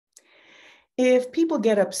If people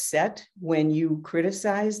get upset when you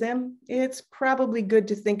criticize them, it's probably good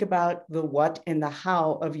to think about the what and the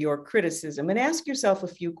how of your criticism and ask yourself a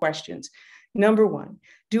few questions. Number one,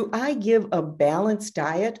 do I give a balanced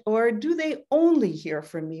diet, or do they only hear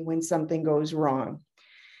from me when something goes wrong?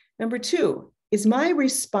 Number two, is my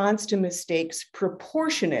response to mistakes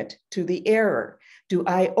proportionate to the error? Do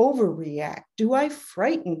I overreact? Do I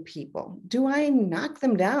frighten people? Do I knock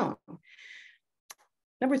them down?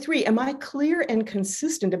 Number three, am I clear and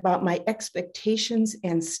consistent about my expectations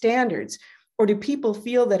and standards? Or do people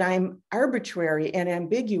feel that I'm arbitrary and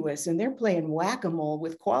ambiguous and they're playing whack-a-mole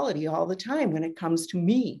with quality all the time when it comes to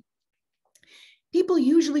me? People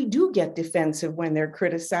usually do get defensive when they're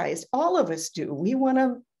criticized. All of us do. We want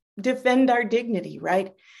to defend our dignity,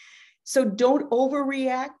 right? So don't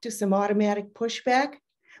overreact to some automatic pushback.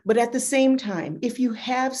 But at the same time, if you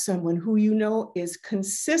have someone who you know is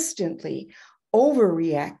consistently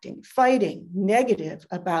overreacting, fighting, negative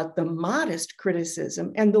about the modest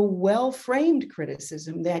criticism and the well-framed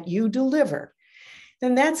criticism that you deliver,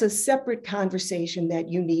 then that's a separate conversation that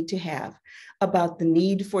you need to have about the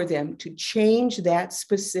need for them to change that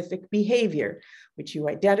specific behavior, which you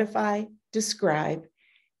identify, describe,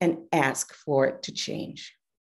 and ask for it to change.